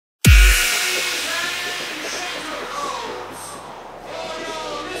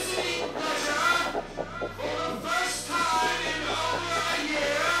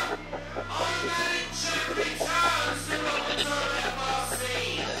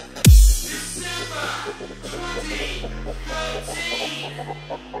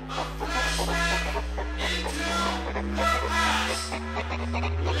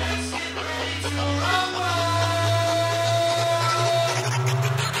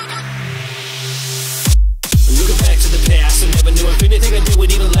and do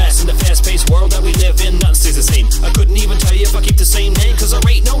it even less. In the fast-paced world that we live in, nothing stays the same. I couldn't even tell you if I keep the same name, cause there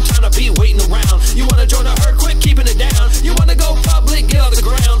ain't no time to be waiting around. You wanna join the herd, quit keeping it down. You wanna go public, get on the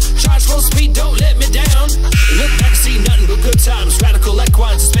ground. Charge full speed, don't let me down. Look back, see nothing but good times. Radical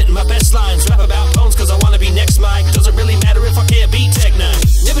equines, spitting my best lines. Rap about bones cause I wanna be next, Mike. Doesn't really matter if I can't be Tech 9.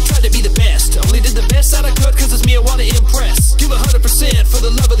 Never tried to be the best, only did the best that I could cause it's me I wanna impress. Give 100% for the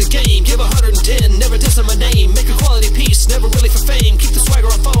love of the game. Give 110, never dissing my name. Make a quality piece, never really for fame. Keep the swagger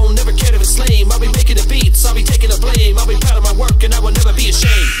on phone, never cared if it's lame. I'll be making the beats, I'll be taking the blame. I'll be proud of my work and I will never be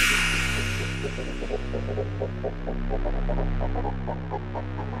ashamed.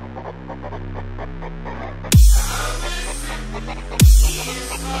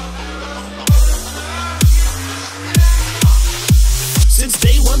 Since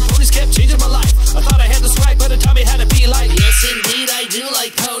day one, ponies kept changing my life. I thought I had the swag, but it taught me how to be like. Yes, indeed, I do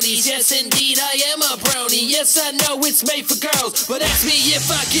like ponies. Yes, indeed, I am a brony. Yes, I know it's made for girls, but ask me if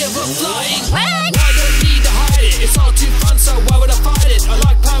I give a flying. Why don't need to hide it? It's all too fun, so why would I fight it? I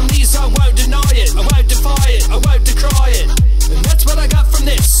like ponies, I won't deny it. I won't defy it, I won't decry it. And that's what I got from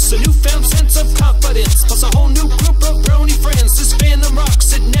this.